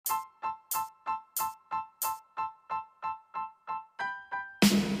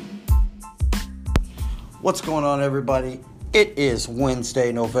What's going on, everybody? It is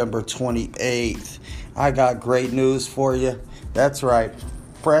Wednesday, November 28th. I got great news for you. That's right.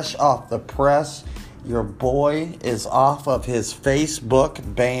 Fresh off the press, your boy is off of his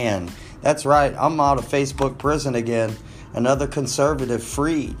Facebook ban. That's right. I'm out of Facebook prison again. Another conservative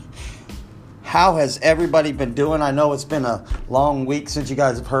freed. How has everybody been doing? I know it's been a long week since you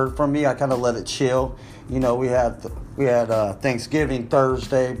guys have heard from me. I kind of let it chill. You know, we had Thanksgiving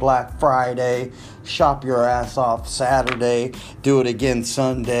Thursday, Black Friday, shop your ass off Saturday, do it again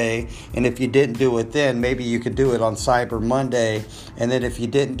Sunday, and if you didn't do it then, maybe you could do it on Cyber Monday, and then if you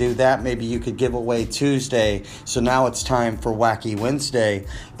didn't do that, maybe you could give away Tuesday. So now it's time for Wacky Wednesday,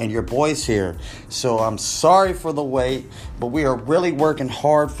 and your boy's here. So I'm sorry for the wait, but we are really working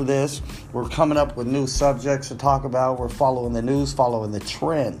hard for this. We're coming up with new subjects to talk about. We're following the news, following the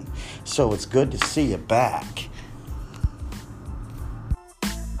trend. So it's good to see you back.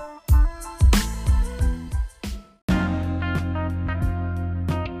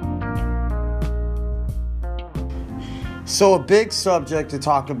 So a big subject to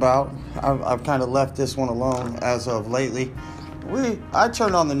talk about. I've kind of left this one alone as of lately. I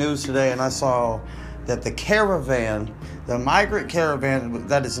turned on the news today and I saw that the migrant caravan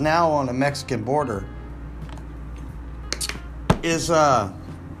that is now on the Mexican border is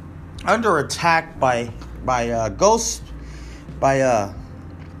under attack by ghosts, I'm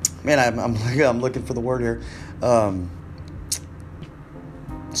looking for the word here,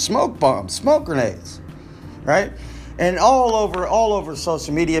 smoke bombs, smoke grenades, right? And all over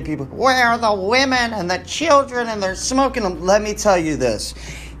social media, people, where are the women and the children, and they're smoking them. Let me tell you this.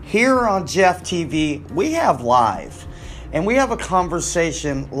 Here on Jeff TV, we have live. And we have a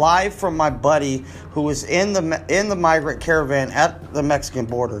conversation live from my buddy who was in the migrant caravan at the Mexican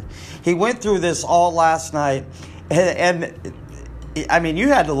border. He went through this all last night. And I mean, you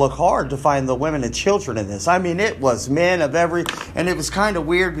had to look hard to find the women and children in this. I mean, it was men of every... And it was kind of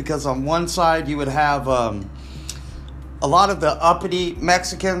weird because on one side you would have... a lot of the uppity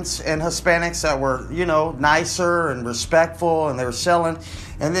Mexicans and Hispanics that were, nicer and respectful, and they were selling.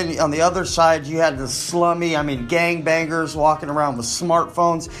 And then on the other side, you had the slummy, gangbangers walking around with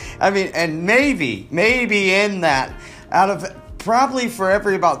smartphones. And maybe in that, out of probably for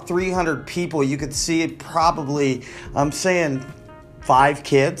every about 300 people, you could see probably, I'm saying 5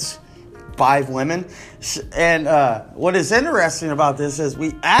 kids, 5 women. And what is interesting about this is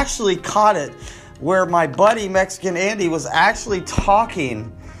we actually caught it where my buddy Mexican Andy was actually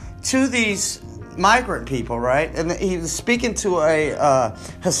talking to these migrant people, right? And he was speaking to a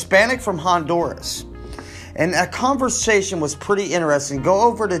Hispanic from Honduras. And that conversation was pretty interesting. Go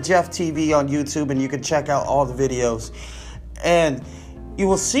over to Jeff TV on YouTube and you can check out all the videos. And you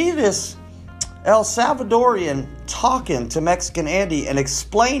will see this El Salvadorian talking to Mexican Andy and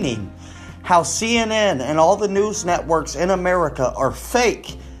explaining how CNN and all the news networks in America are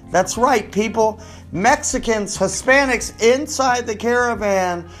fake. That's right, people. Mexicans, Hispanics inside the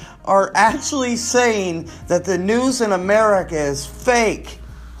caravan are actually saying that the news in America is fake.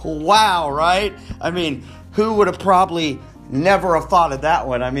 Wow, right? Who would have probably never have thought of that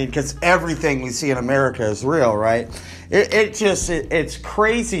one? Because everything we see in America is real, right? It's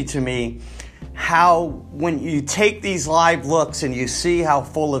crazy to me how when you take these live looks and you see how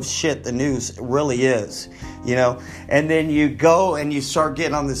full of shit the news really is, and then you go and you start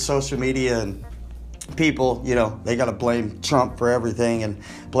getting on this social media and people, they got to blame Trump for everything and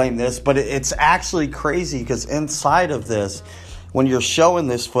blame this, but it's actually crazy because inside of this, when you're showing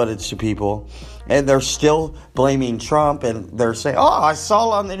this footage to people and they're still blaming Trump and they're saying, I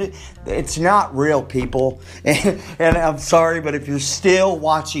saw on the news. It's not real, people. And I'm sorry, but if you're still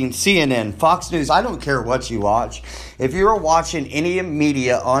watching CNN, Fox News, I don't care what you watch. If you're watching any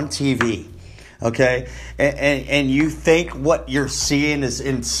media on TV, okay, and you think what you're seeing is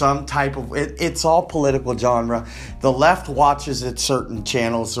in some type of... It's all political genre. The left watches at certain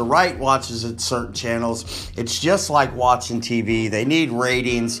channels. The right watches at certain channels. It's just like watching TV. They need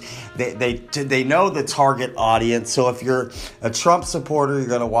ratings. They know the target audience. So if you're a Trump supporter, you're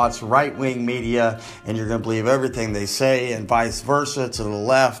going to watch right-wing media, and you're going to believe everything they say, and vice versa to the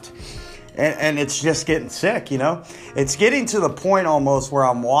left. And it's just getting sick, It's getting to the point almost where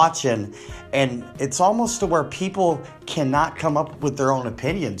I'm watching, and it's almost to where people cannot come up with their own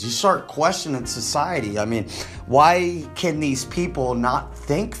opinions. You start questioning society. Why can these people not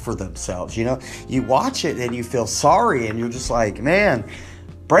think for themselves? You watch it and you feel sorry, and you're just like, man,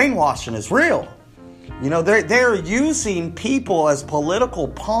 brainwashing is real. They're using people as political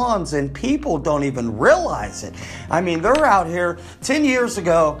pawns, and people don't even realize it. They're out here. 10 years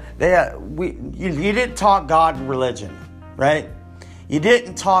ago, you didn't talk God and religion, right? You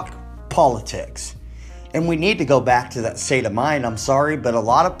didn't talk politics. And we need to go back to that state of mind. I'm sorry, but a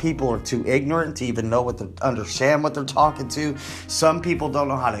lot of people are too ignorant to even know understand what they're talking to. Some people don't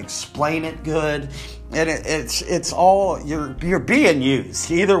know how to explain it good. And it's all, you're being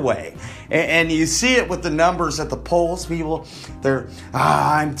used either way. And you see it with the numbers at the polls. People, they're,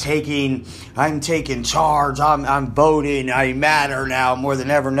 I'm taking charge. I'm voting. I matter now more than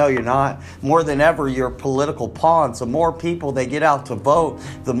ever. No, you're not. More than ever, you're a political pawn. So more people they get out to vote,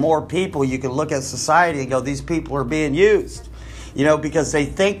 the more people you can look at society and go, these people are being used. Because they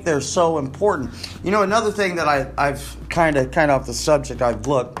think they're so important. Another thing that I've kind of off the subject, I've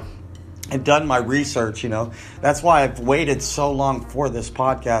looked and done my research, That's why I've waited so long for this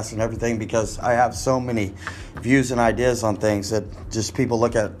podcast and everything, because I have so many views and ideas on things that just people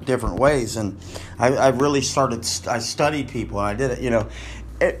look at different ways. And I really I studied people, and I did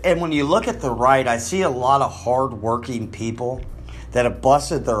it, And when you look at the right, I see a lot of hardworking people that have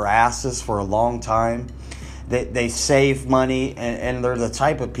busted their asses for a long time. They save money, and they're the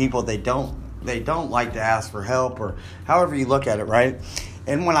type of people they don't like to ask for help, or however you look at it, right?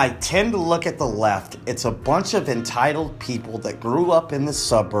 And when I tend to look at the left, it's a bunch of entitled people that grew up in the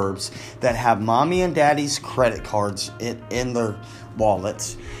suburbs that have mommy and daddy's credit cards in their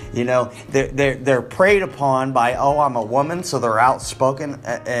wallets. They're preyed upon by, I'm a woman, so they're outspoken,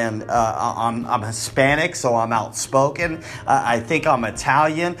 and I'm Hispanic, so I'm outspoken. I think I'm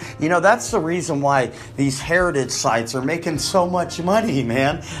Italian. That's the reason why these heritage sites are making so much money,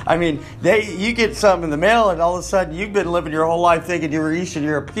 man. I mean, you get something in the mail, and all of a sudden you've been living your whole life thinking you were Eastern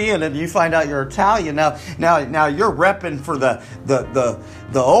European, and you find out you're Italian. Now you're repping for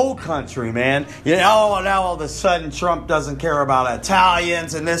the old country, man. Now all of a sudden Trump doesn't care about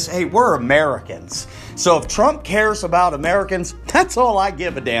Italians and this. Hey, we're Americans. So if Trump cares about Americans, that's all I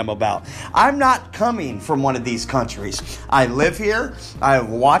give a damn about. I'm not coming from one of these countries. I live here. I have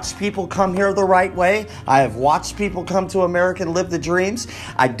watched people come here the right way. I have watched people come to America and live the dreams.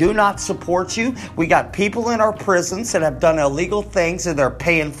 I do not support you. We got people in our prisons that have done illegal things and they're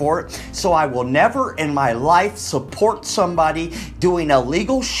paying for it. So I will never in my life support somebody doing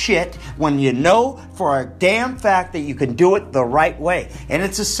illegal shit when you know for a damn fact that you can do it the right way. And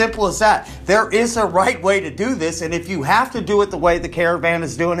it's as simple as that. There is a right way to do this, and if you have to do it the way the caravan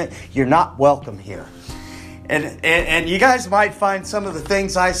is doing it, you're not welcome here. And you guys might find some of the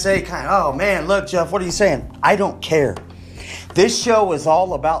things I say kind of, oh man, look, Jeff, what are you saying? I don't care. This show is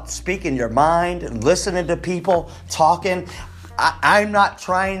all about speaking your mind and listening to people talking. I'm not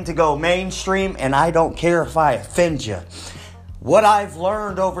trying to go mainstream, and I don't care if I offend you. What I've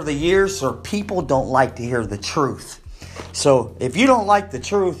learned over the years are people don't like to hear the truth. So if you don't like the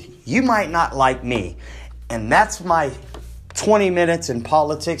truth, you might not like me. And that's my 20 minutes in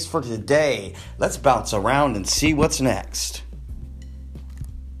politics for today. Let's bounce around and see what's next.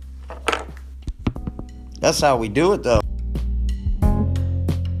 That's how we do it, though.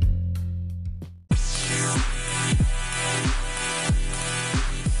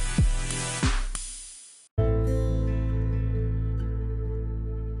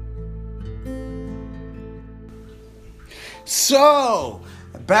 So,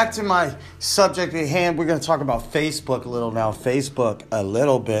 back to my subject at hand. We're going to talk about Facebook a little now. Facebook a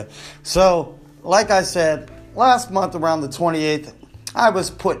little bit. So, like I said, last month around the 28th, I was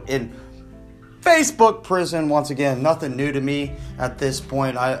put in Facebook prison once again. Nothing new to me at this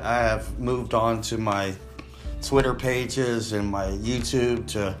point. I have moved on to my Twitter pages and my YouTube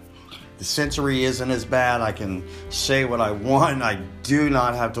to... The censure isn't as bad. I can say what I want. I do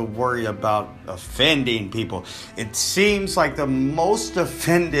not have to worry about offending people. It seems like the most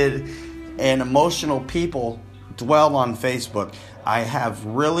offended and emotional people dwell on Facebook. I have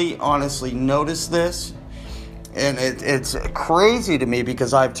really honestly noticed this. And it's crazy to me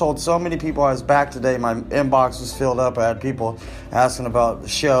because I've told so many people I was back today. My inbox was filled up. I had people asking about the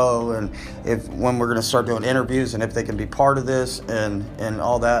show and when we're going to start doing interviews and if they can be part of this and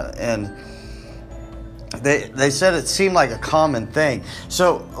all that. And they said it seemed like a common thing.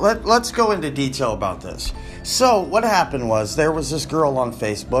 So let's go into detail about this. So what happened was there was this girl on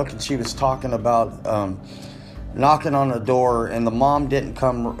Facebook and she was talking about... knocking on the door, and the mom didn't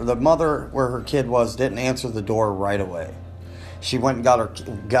come. The mother, where her kid was, didn't answer the door right away. She went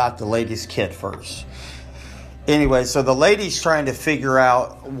and got the lady's kid first. Anyway, so the lady's trying to figure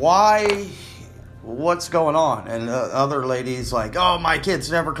out what's going on, and the other lady's like, "Oh, my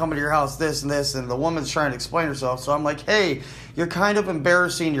kid's never coming to your house, this and this," and the woman's trying to explain herself. So I'm like, "Hey, you're kind of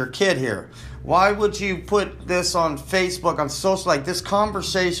embarrassing your kid here. Why would you put this on Facebook, on social? Like, this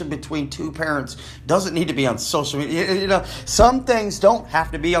conversation between two parents doesn't need to be on social media. You know, some things don't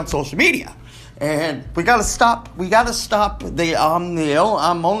have to be on social media. And we got to stop. We got to stop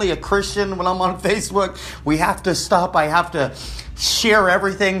I'm only a Christian when I'm on Facebook. We have to stop. I have to share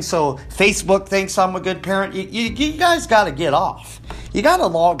everything so Facebook thinks I'm a good parent. You guys got to get off. You got to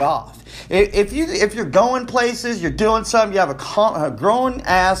log off. If you're going places, you're doing something, you have a grown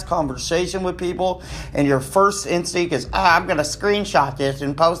ass conversation with people, and your first instinct is, I'm going to screenshot this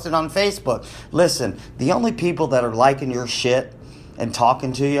and post it on Facebook. Listen, the only people that are liking your shit and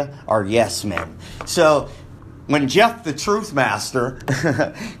talking to you are yes men. So when Jeff the Truth Master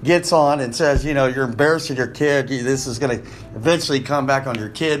gets on and says, you're embarrassing your kid, this is going to eventually come back on your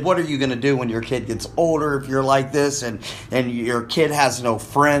kid. What are you going to do when your kid gets older if you're like this and your kid has no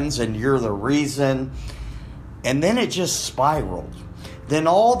friends and you're the reason? And then it just spiraled. Then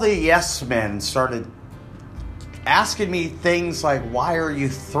all the yes men started asking me things like, why are you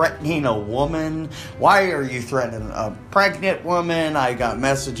threatening a woman? Why are you threatening a pregnant woman? I got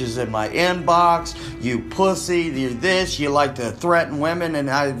messages in my inbox. You pussy, you this, you like to threaten women. And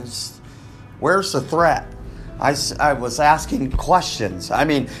where's the threat? I was asking questions. I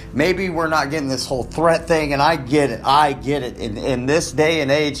mean, maybe we're not getting this whole threat thing, and I get it. In this day and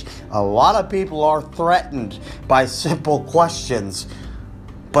age, a lot of people are threatened by simple questions,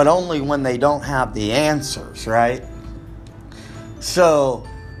 but only when they don't have the answers, right? So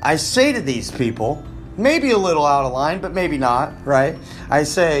I say to these people, maybe a little out of line, but maybe not, right? I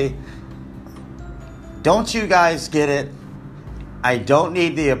say, don't you guys get it? I don't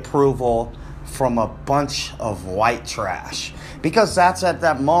need the approval from a bunch of white trash. Because that's at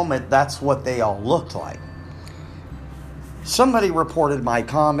that moment, that's what they all looked like. Somebody reported my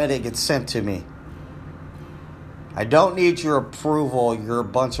comment, it gets sent to me. I don't need your approval. You're a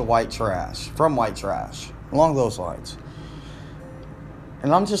bunch of white trash. From white trash. Along those lines.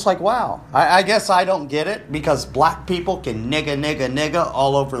 And I'm just like, wow. I guess I don't get it. Because black people can nigga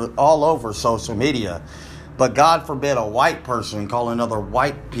all over social media. But God forbid a white person call another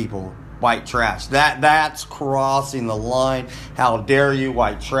white people white trash. That's crossing the line. How dare you,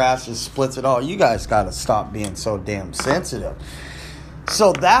 white trash. Just splits it all. You guys got to stop being so damn sensitive.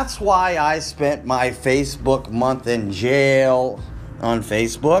 So that's why I spent my Facebook month in jail on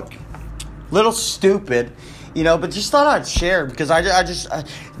Facebook. Little stupid, but just thought I'd share because I just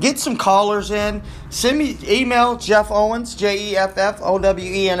get some callers in. Send me email, Jeff Owens,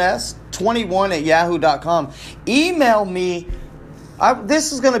 JEFFOWENS 21 at yahoo.com. Email me.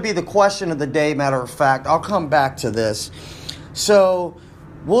 This is going to be the question of the day, matter of fact. I'll come back to this. So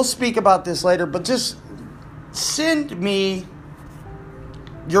we'll speak about this later, but just send me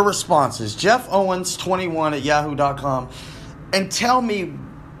your responses, Jeff Owens 21 at yahoo.com, and tell me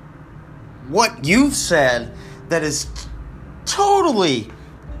what you've said that is totally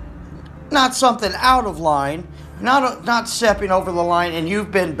not something out of line, not stepping over the line, and you've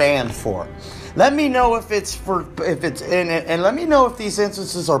been banned for it. Let me know if it's in it, and let me know if these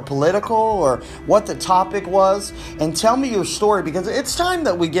instances are political or what the topic was, and tell me your story because it's time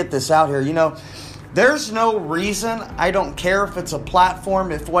that we get this out here. There's no reason. I don't care if it's a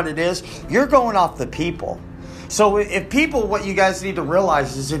platform, if what it is. You're going off the people. So if people, what you guys need to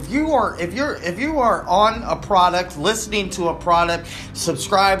realize is if you are on a product, listening to a product,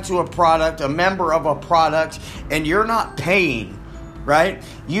 subscribe to a product, a member of a product, and you're not paying, right?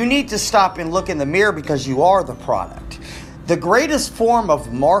 You need to stop and look in the mirror because you are the product. The greatest form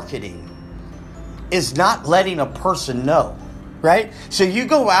of marketing is not letting a person know. Right? So you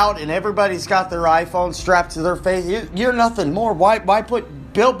go out and everybody's got their iPhone strapped to their face. You're nothing more. Why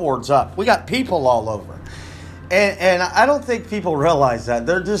put billboards up? We got people all over. And I don't think people realize that.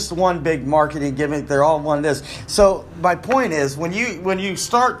 They're just one big marketing gimmick. They're all one this. So my point is when you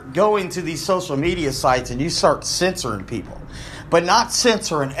start going to these social media sites and you start censoring people, but not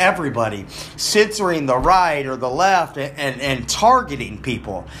censoring everybody, censoring the right or the left and targeting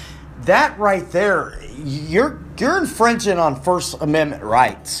people, that right there, you're infringing on First Amendment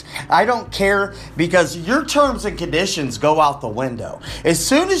rights. I don't care because your terms and conditions go out the window. As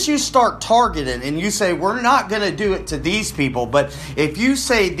soon as you start targeting and you say, we're not going to do it to these people, but if you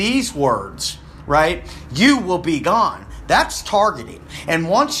say these words, right, you will be gone. That's targeting. And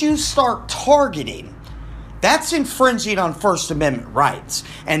once you start targeting, that's infringing on First Amendment rights.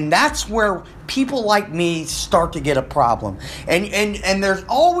 And that's where people like me start to get a problem. And there's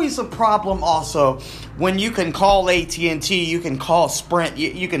always a problem also when you can call AT&T, you can call Sprint,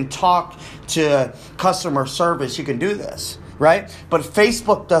 you can talk to customer service, you can do this. right? But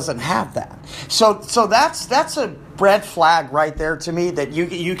Facebook doesn't have that. So that's a red flag right there to me, that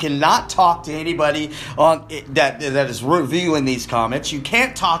you cannot talk to anybody on that is reviewing these comments. You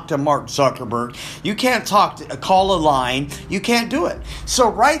can't talk to Mark Zuckerberg. You can't call a line. You can't do it. So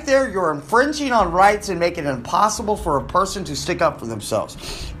right there, you're infringing on rights and making it impossible for a person to stick up for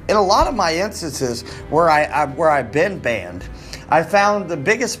themselves. In a lot of my instances where I've been banned, I found the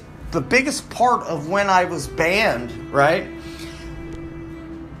biggest part of when I was banned, right,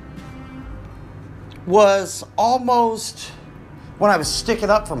 was almost when I was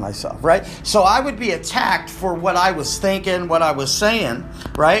sticking up for myself, right? So I would be attacked for what I was thinking, what I was saying,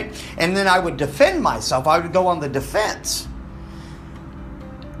 right? And then I would defend myself. I would go on the defense.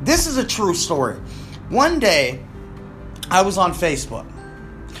 This is a true story. One day, I was on Facebook.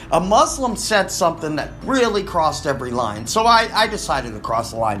 A Muslim said something that really crossed every line. So I decided to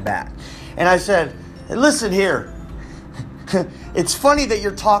cross the line back. And I said, hey, listen here. It's funny that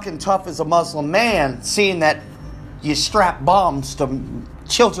you're talking tough as a Muslim man, seeing that you strap bombs to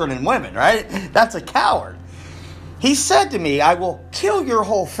children and women, right? That's a coward. He said to me, I will kill your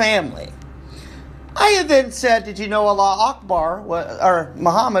whole family. I then said, did you know Allah Akbar, or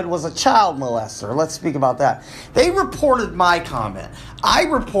Muhammad, was a child molester? Let's speak about that. They reported my comment. I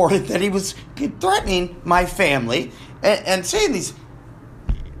reported that he was threatening my family and saying these.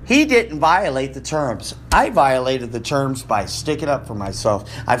 He didn't violate the terms. I violated the terms by sticking up for myself.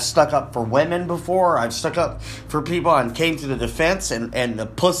 I've stuck up for women before. I've stuck up for people and came to the defense. And the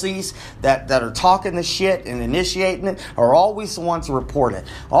pussies that are talking the shit and initiating it are always the ones to report it.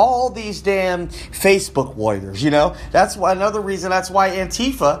 All these damn Facebook warriors, you know. That's why another reason. That's why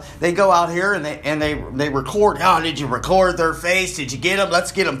Antifa, they go out here and they record. Oh, did you record their face? Did you get them?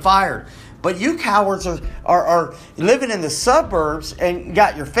 Let's get them fired. But you cowards are living in the suburbs and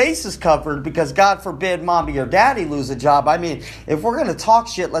got your faces covered because God forbid mommy or daddy lose a job. I mean, if we're going to talk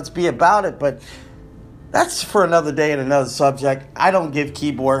shit, let's be about it. But that's for another day and another subject. I don't give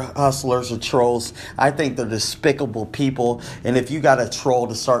keyboard hustlers or trolls. I think they're despicable people. And if you got a troll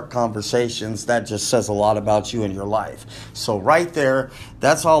to start conversations, that just says a lot about you and your life. So right there,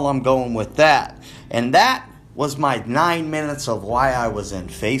 that's all I'm going with that. And that was my 9 minutes of why I was in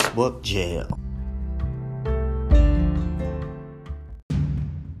Facebook jail.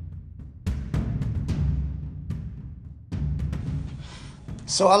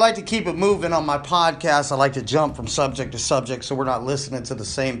 So I like to keep it moving on my podcast. I like to jump from subject to subject so we're not listening to the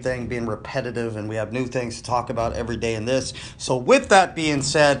same thing, being repetitive, and we have new things to talk about every day in this. So with that being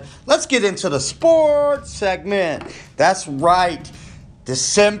said, let's get into the sports segment. That's right.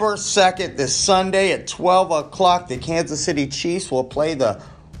 December 2nd, this Sunday at 12 o'clock, the Kansas City Chiefs will play the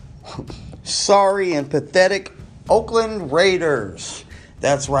sorry and pathetic Oakland Raiders.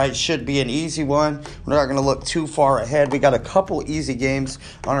 That's right, should be an easy one. We're not going to look too far ahead. We got a couple easy games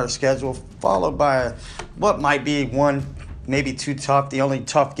on our schedule, followed by what might be one, maybe too tough. The only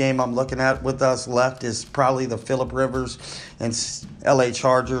tough game I'm looking at with us left is probably the Phillip Rivers and LA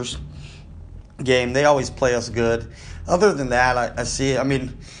Chargers game. They always play us good. Other than that, I see, I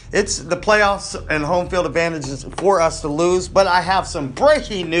mean, it's the playoffs and home field advantages for us to lose, but I have some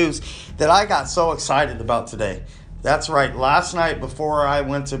breaking news that I got so excited about today. That's right. Last night before I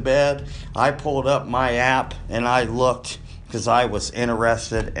went to bed, I pulled up my app and I looked because I was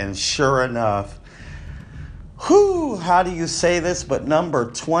interested, and sure enough, how do you say this? But number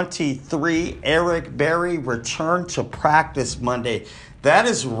 23, Eric Berry, returned to practice Monday. That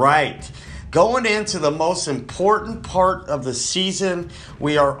is right. Going into the most important part of the season,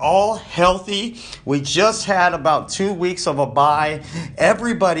 we are all healthy. We just had about 2 weeks of a bye.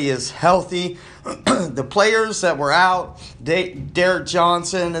 Everybody is healthy. The players that were out, Derek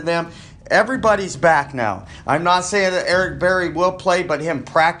Johnson and them, everybody's back now. I'm not saying that Eric Berry will play, but him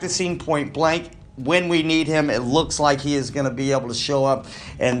practicing point blank when we need him, it looks like he is going to be able to show up.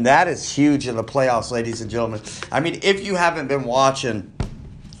 And that is huge in the playoffs, ladies and gentlemen. I mean, if you haven't been watching,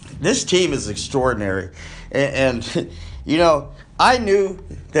 this team is extraordinary. And you know, I knew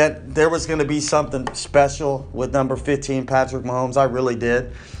that there was going to be something special with number 15, Patrick Mahomes. I really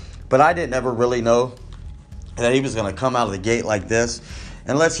did. But I didn't ever really know that he was going to come out of the gate like this.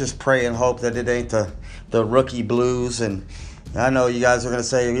 And let's just pray and hope that it ain't the rookie blues. And I know you guys are going to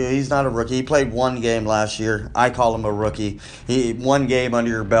say he's not a rookie. He played one game last year. I call him a rookie. He one game under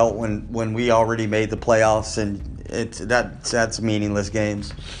your belt when we already made the playoffs, and that's meaningless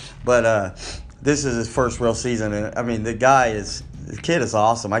games. But this is his first real season, and I mean the guy is The kid is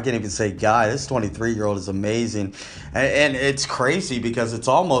awesome. I can't even say guy. This 23-year-old is amazing, and it's crazy because it's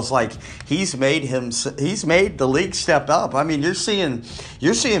almost like he's made the league step up. I mean, you're seeing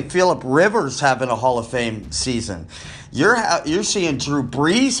Phillip Rivers having a Hall of Fame season. You're seeing Drew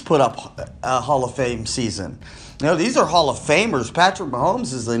Brees put up a Hall of Fame season. These are Hall of Famers. Patrick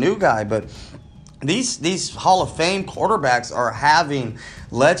Mahomes is the new guy, but these Hall of Fame quarterbacks are having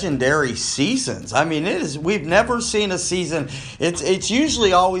legendary seasons. I mean, we've never seen a season. It's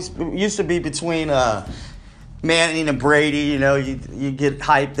usually always used to be between Manning and Brady. You get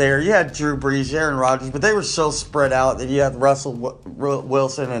hyped there. You had Drew Brees, Aaron Rodgers, but they were so spread out that you had Russell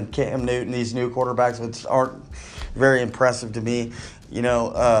Wilson and Cam Newton, these new quarterbacks, which aren't very impressive to me.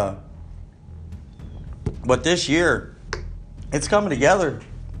 But this year, it's coming together.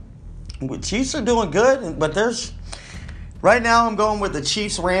 Chiefs are doing good, but right now I'm going with the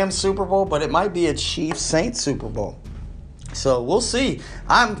Chiefs-Rams Super Bowl, but it might be a Chiefs-Saints Super Bowl. So we'll see.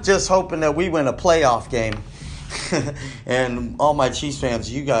 I'm just hoping that we win a playoff game. And all my Chiefs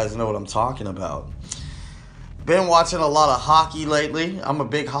fans, you guys know what I'm talking about. Been watching a lot of hockey lately. I'm a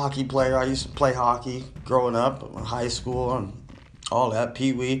big hockey player. I used to play hockey growing up in high school and all that,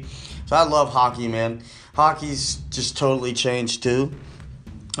 pee-wee. So I love hockey, man. Hockey's just totally changed too.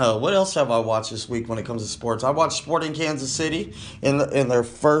 What else have I watched this week when it comes to sports? I watched Sporting Kansas City in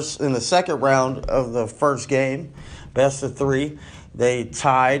the second round of the first game, best of three. They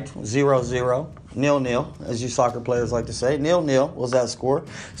tied 0-0, 0-0, as you soccer players like to say. 0-0 was that score.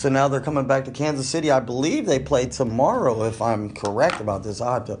 So now they're coming back to Kansas City. I believe they play tomorrow, if I'm correct about this.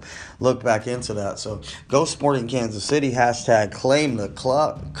 I'll have to look back into that. So go Sporting Kansas City. Hashtag claim the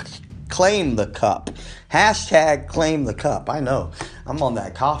club. Claim the cup. Hashtag claim the cup. I know. I'm on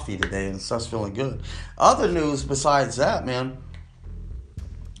that coffee today and stuff's feeling good. Other news besides that, man.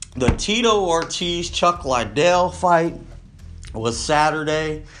 The Tito Ortiz-Chuck Liddell fight was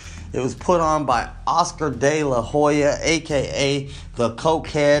Saturday. It was put on by Oscar De La Hoya, a.k.a. the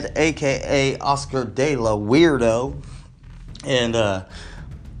Cokehead, a.k.a. Oscar De La Weirdo. And I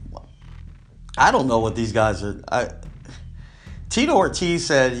don't know what these guys are... Tito Ortiz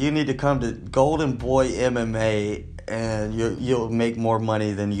said you need to come to Golden Boy MMA and you'll make more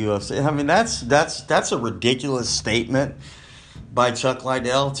money than UFC. I mean, that's a ridiculous statement by Chuck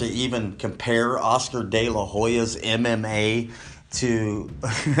Liddell to even compare Oscar De La Hoya's MMA to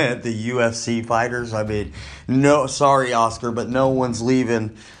the UFC fighters. I mean, no, sorry, Oscar, but no one's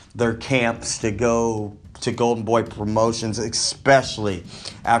leaving their camps to go to Golden Boy Promotions, especially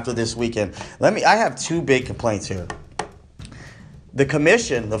after this weekend. I have two big complaints here.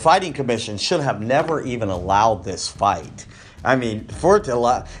 The fighting commission, should have never even allowed this fight. I mean,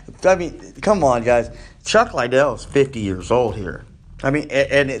 come on, guys. Chuck Liddell is 50 years old here. I mean,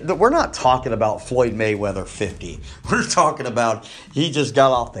 we're not talking about Floyd Mayweather 50. We're talking about he just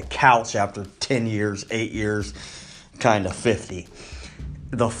got off the couch after 10 years, 8 years, kind of 50.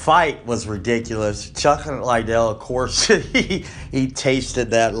 The fight was ridiculous. Chuck Liddell, of course, he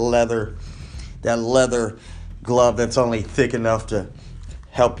tasted that leather glove that's only thick enough to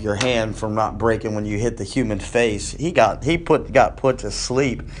help your hand from not breaking when you hit the human face. He got put to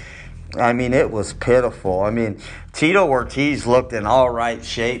sleep. I mean, it was pitiful. I mean, Tito Ortiz looked in all right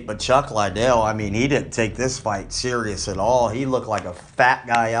shape, but Chuck Liddell, I mean, he didn't take this fight serious at all. He looked like a fat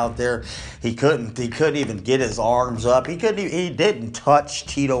guy out there. He couldn't even get his arms up. He didn't touch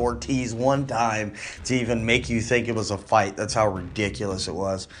Tito Ortiz one time to even make you think it was a fight. That's how ridiculous it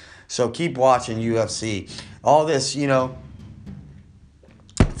was. So keep watching UFC. All this, Floyd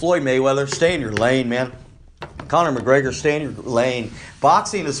Mayweather, stay in your lane, man. Conor McGregor, stay in your lane.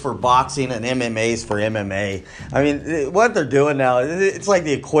 Boxing is for boxing and MMA is for MMA. I mean, what they're doing now, it's like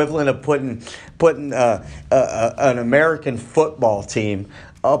the equivalent of putting an American football team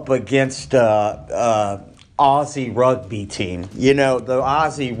up against Aussie rugby team. The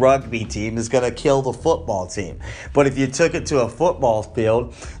Aussie rugby team is going to kill the football team. But if you took it to a football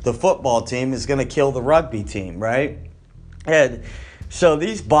field, the football team is going to kill the rugby team, right? And so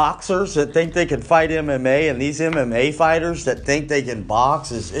these boxers that think they can fight MMA and these MMA fighters that think they can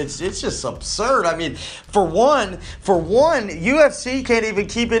box, it's just absurd. I mean, for one, UFC can't even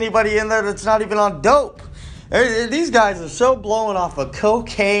keep anybody in there that's not even on dope. These guys are so blowing off of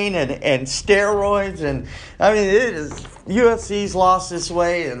cocaine and steroids, and I mean, UFC's lost its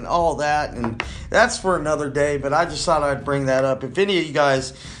way and all that, and that's for another day, but I just thought I'd bring that up. If any of you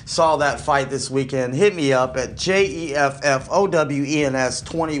guys saw that fight this weekend, hit me up at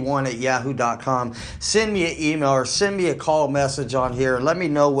jeffowens21@yahoo.com. Send me an email or send me a call message on here and let me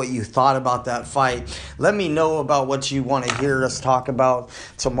know what you thought about that fight. Let me know about what you want to hear us talk about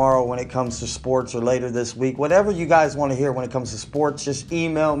tomorrow when it comes to sports or later this week. whatever you guys want to hear when it comes to sports, just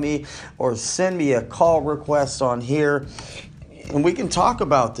email me or send me a call request on here, and we can talk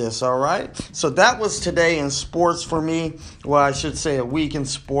about this, all right? So that was today in sports for me. Well, I should say a week in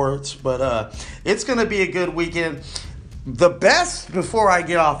sports, but it's going to be a good weekend. The best, before I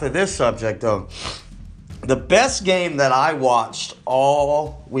get off of this subject, though, the best game that I watched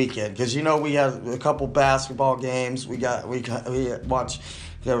all weekend, because we had a couple basketball games, we watched.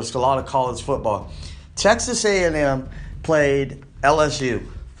 There was a lot of college football. Texas A&M played LSU.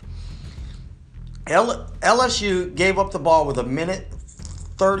 LSU gave up the ball with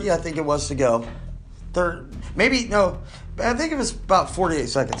 1:30, I think it was, to go. I think it was about 48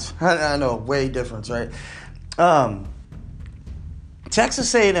 seconds. I know, way difference, right?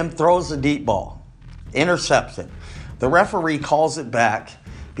 Texas A&M throws the deep ball. Intercepts it. The referee calls it back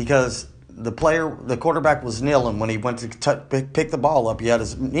because the quarterback was kneeling when he went to pick the ball up. He had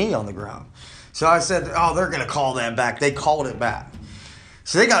his knee on the ground. So I said, they're going to call that back. They called it back.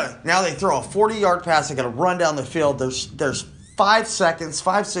 So now they throw a 40-yard pass. They got to run down the field. There's 5,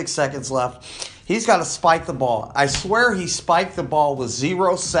 6 seconds left. He's got to spike the ball. I swear he spiked the ball with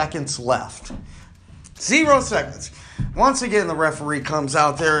 0 seconds left. 0 seconds. Once again, the referee comes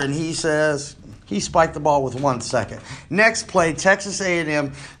out there and he says he spiked the ball with 1 second. Next play, Texas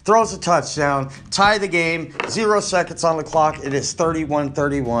A&M throws a touchdown, tie the game, 0 seconds on the clock. It is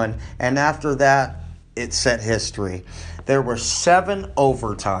 31-31, and after that, it set history. There were 7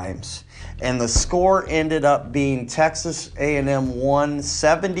 overtimes, and the score ended up being Texas A&M won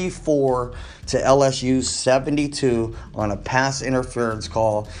 74 to LSU 72 on a pass interference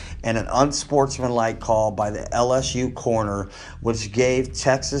call and an unsportsmanlike call by the LSU corner, which gave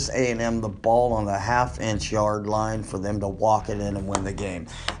Texas A&M the ball on the half-inch yard line for them to walk it in and win the game.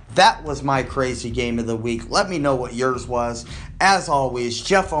 That was my crazy game of the week. Let me know what yours was. As always,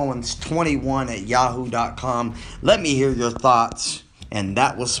 JeffOwens21@yahoo.com. Let me hear your thoughts. And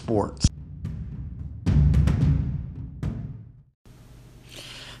that was sports.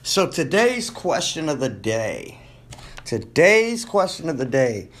 So today's question of the day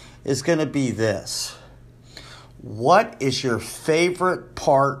is going to be this. What is your favorite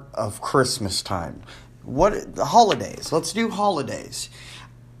part of Christmas time? The holidays. Let's do holidays.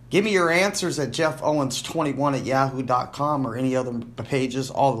 Give me your answers at JeffOwens21@yahoo.com or any other pages.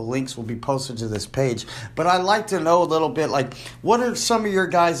 All the links will be posted to this page. But I'd like to know a little bit, what are some of your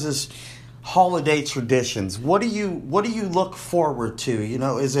guys' holiday traditions? What do you look forward to?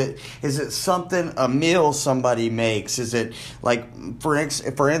 Is it something, a meal somebody makes? Is it for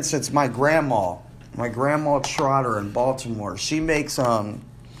instance, my grandma Trotter in Baltimore, she makes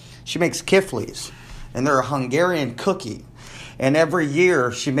kiflis, and they're a Hungarian cookie. And every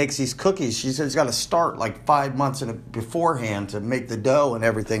year she makes these cookies. She says it's got to start 5 months beforehand to make the dough and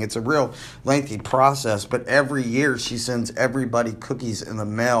everything. It's a real lengthy process. But every year she sends everybody cookies in the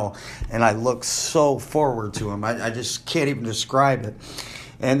mail. And I look so forward to them. I just can't even describe it.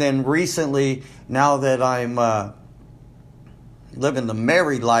 And then recently, now that I'm living the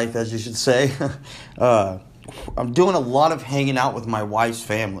married life, as you should say, I'm doing a lot of hanging out with my wife's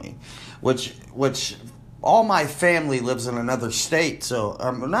family, which all my family lives in another state, so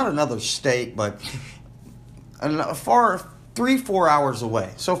not another state, but 3-4 hours away.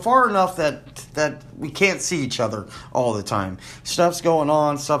 So far enough that we can't see each other all the time. Stuff's going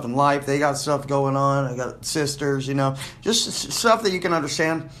on, stuff in life. They got stuff going on. I got sisters, just stuff that you can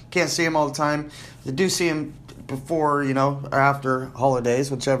understand. Can't see them all the time. I do see them before, or after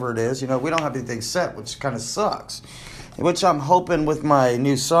holidays, whichever it is. We don't have anything set, which kind of sucks. Which I'm hoping with my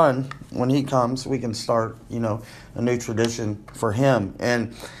new son, when he comes, we can start, a new tradition for him.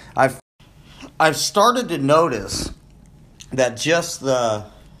 And I've started to notice that just the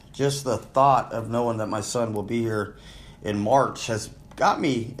thought of knowing that my son will be here in March has got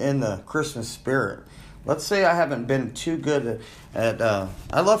me in the Christmas spirit. Let's say I haven't been too good at I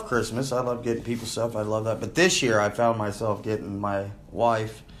love Christmas. I love getting people stuff. I love that. But this year I found myself getting my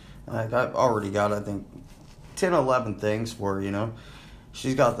wife, I've already got, I think, 10 or 11 things for her,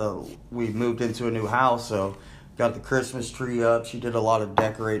 She's got we moved into a new house, so got the Christmas tree up. She did a lot of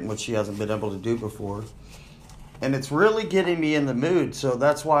decorating, which she hasn't been able to do before. And it's really getting me in the mood, so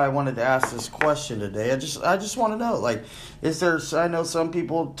that's why I wanted to ask this question today. I just want to know, I know some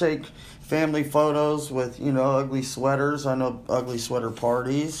people take family photos with, ugly sweaters. I know ugly sweater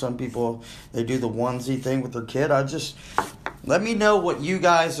parties. Some people, they do the onesie thing with their kid. Let me know what you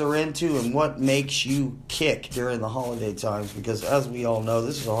guys are into and what makes you kick during the holiday times, because as we all know,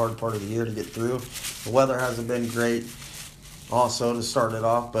 this is a hard part of the year to get through. The weather hasn't been great also to start it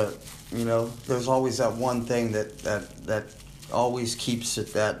off, but, there's always that one thing that always keeps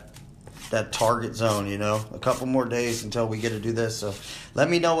it that that target zone, a couple more days until we get to do this. So let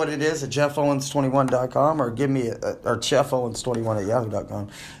me know what it is at JeffOwens21.com, or give me or JeffOwens21 at yahoo.com,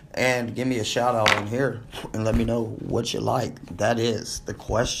 and give me a shout out on here and let me know what you like. That is the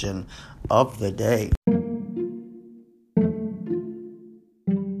question of the day.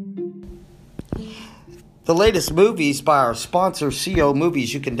 The latest movies by our sponsor, CO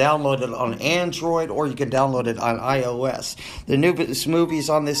Movies. You can download it on Android or you can download it on iOS. The newest movies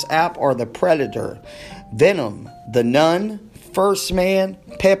on this app are The Predator, Venom, The Nun, First Man,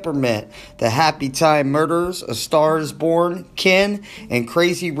 Peppermint, The Happy Time Murderers, A Star is Born, Ken, and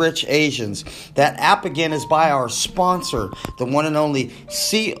Crazy Rich Asians. That app again is by our sponsor, the one and only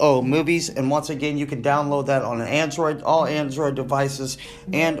CO Movies. And once again, you can download that on Android, all Android devices,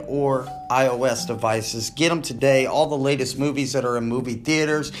 and or iOS devices. Get them today. All the latest movies that are in movie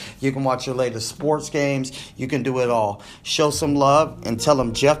theaters. You can watch your latest sports games. You can do it all. Show some love and tell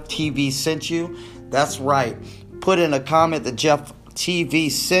them Jeff TV sent you. That's right. Put in a comment that Jeff TV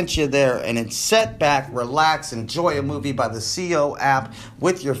sent you there, and then sit back, relax, enjoy a movie by the CO app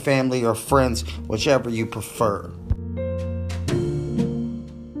with your family or friends, whichever you prefer.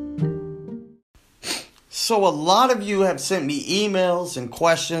 So a lot of you have sent me emails and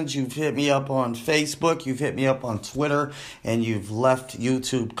questions. You've hit me up on Facebook, you've hit me up on Twitter, and you've left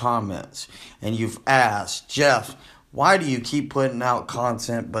YouTube comments. And you've asked, Jeff, why do you keep putting out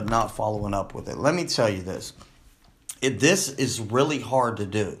content but not following up with it? Let me tell you this. This is really hard to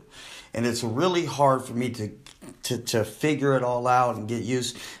do. And it's really hard for me to figure it all out and get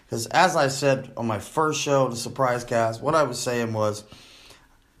used. Because as I said on my first show, the Surprise Cast, what I was saying was,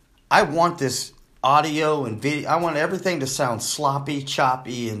 I want this audio and video, I want everything to sound sloppy,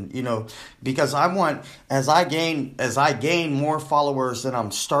 choppy, and because I want, as I gain more followers than I'm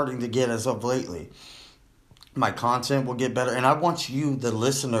starting to get as of lately, my content will get better. And I want you, the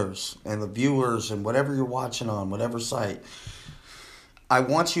listeners and the viewers and whatever you're watching on whatever site, I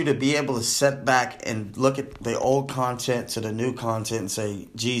want you to be able to sit back and look at the old content to the new content and say,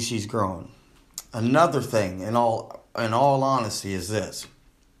 geez, he's growing. Another thing, in all honesty, is this.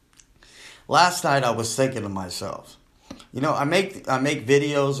 Last night I was thinking to myself, I make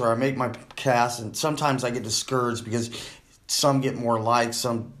videos or I make my cast, and sometimes I get discouraged because some get more likes,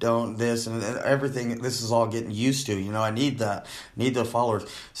 some don't, this and everything. This is all getting used to. I need that. I need the followers.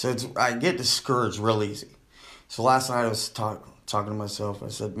 So I get discouraged real easy. So last night I was talking to myself. I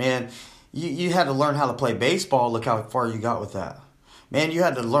said, man, you had to learn how to play baseball. Look how far you got with that. Man, you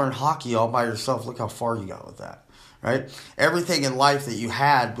had to learn hockey all by yourself. Look how far you got with that. Right? Everything in life that you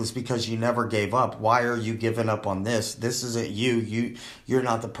had was because you never gave up. Why are you giving up on this? This isn't you. You're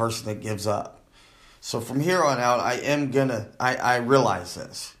not the person that gives up. So from here on out, I realize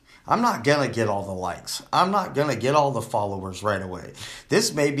this. I'm not going to get all the likes. I'm not going to get all the followers right away.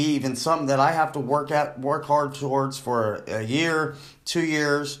 This may be even something that I have to work hard towards for a year, 2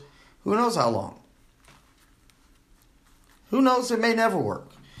 years. Who knows how long? Who knows? It may never work.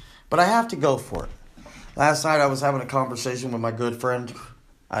 But I have to go for it. Last night I was having a conversation with my good friend.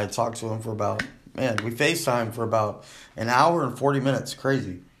 I talked to him for we FaceTimed for about an hour and 40 minutes.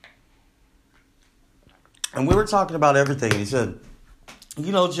 Crazy. And we were talking about everything. He said,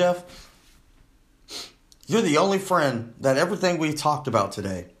 Jeff, you're the only friend that everything we talked about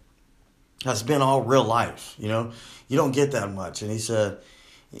today has been all real life. You don't get that much. And he said,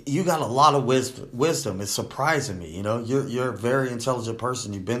 you got a lot of wisdom. It's surprising me. You're a very intelligent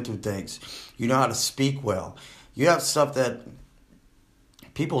person. You've been through things. You know how to speak well. You have stuff that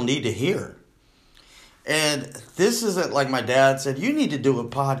people need to hear. And this isn't like my dad said, you need to do a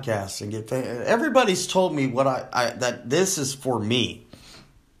podcast and get famous. Everybody's told me that this is for me,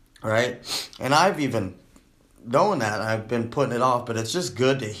 right? And I've even known that. I've been putting it off, but it's just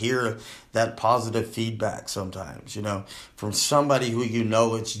good to hear that positive feedback sometimes, from somebody who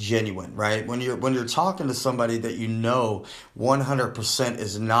it's genuine, right? When you're talking to somebody that 100%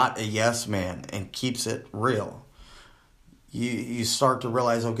 is not a yes man and keeps it real, you start to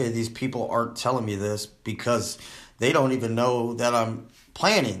realize, okay, these people aren't telling me this because they don't even know that I'm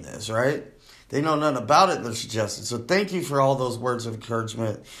planning this, right? They know nothing about it, they're suggesting. So thank you for all those words of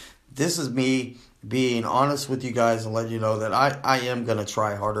encouragement. This is me being honest with you guys and letting you know that I am going to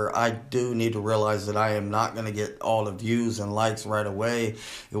try harder. I do need to realize that I am not going to get all the views and likes right away.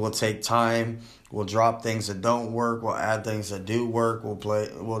 It will take time. We'll drop things that don't work. We'll add things that do work.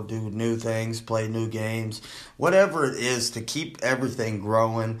 We'll do new things, play new games. Whatever it is to keep everything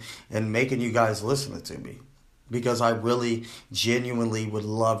growing and making you guys listen to me. Because I really genuinely would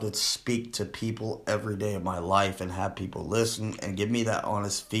love to speak to people every day of my life and have people listen and give me that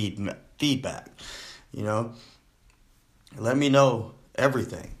honest feedback. Let me know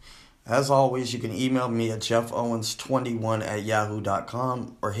everything. As always, you can email me at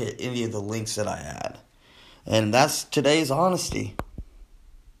jeffowens21@yahoo.com or hit any of the links that I add. And that's today's honesty.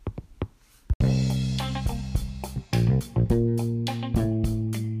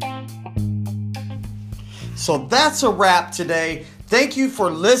 So that's a wrap today. Thank you for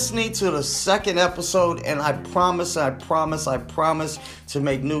listening to the second episode, and I promise to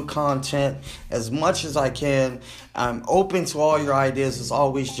make new content as much as I can. I'm open to all your ideas. As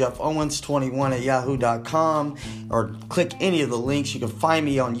always, jeffowens21@yahoo.com, or click any of the links. You can find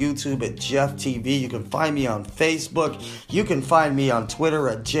me on YouTube at Jeff TV. You can find me on Facebook. You can find me on Twitter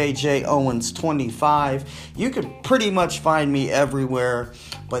at JJOwens25. You can pretty much find me everywhere.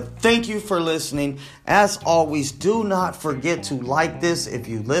 But thank you for listening. As always, do not forget to like this if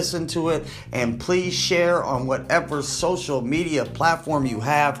you listen to it, and please share on whatever social media platform you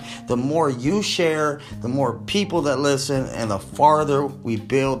have. The more you share, the more people that listen, and the farther we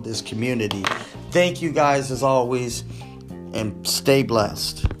build this community. Thank you guys as always, and stay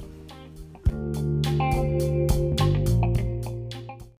blessed.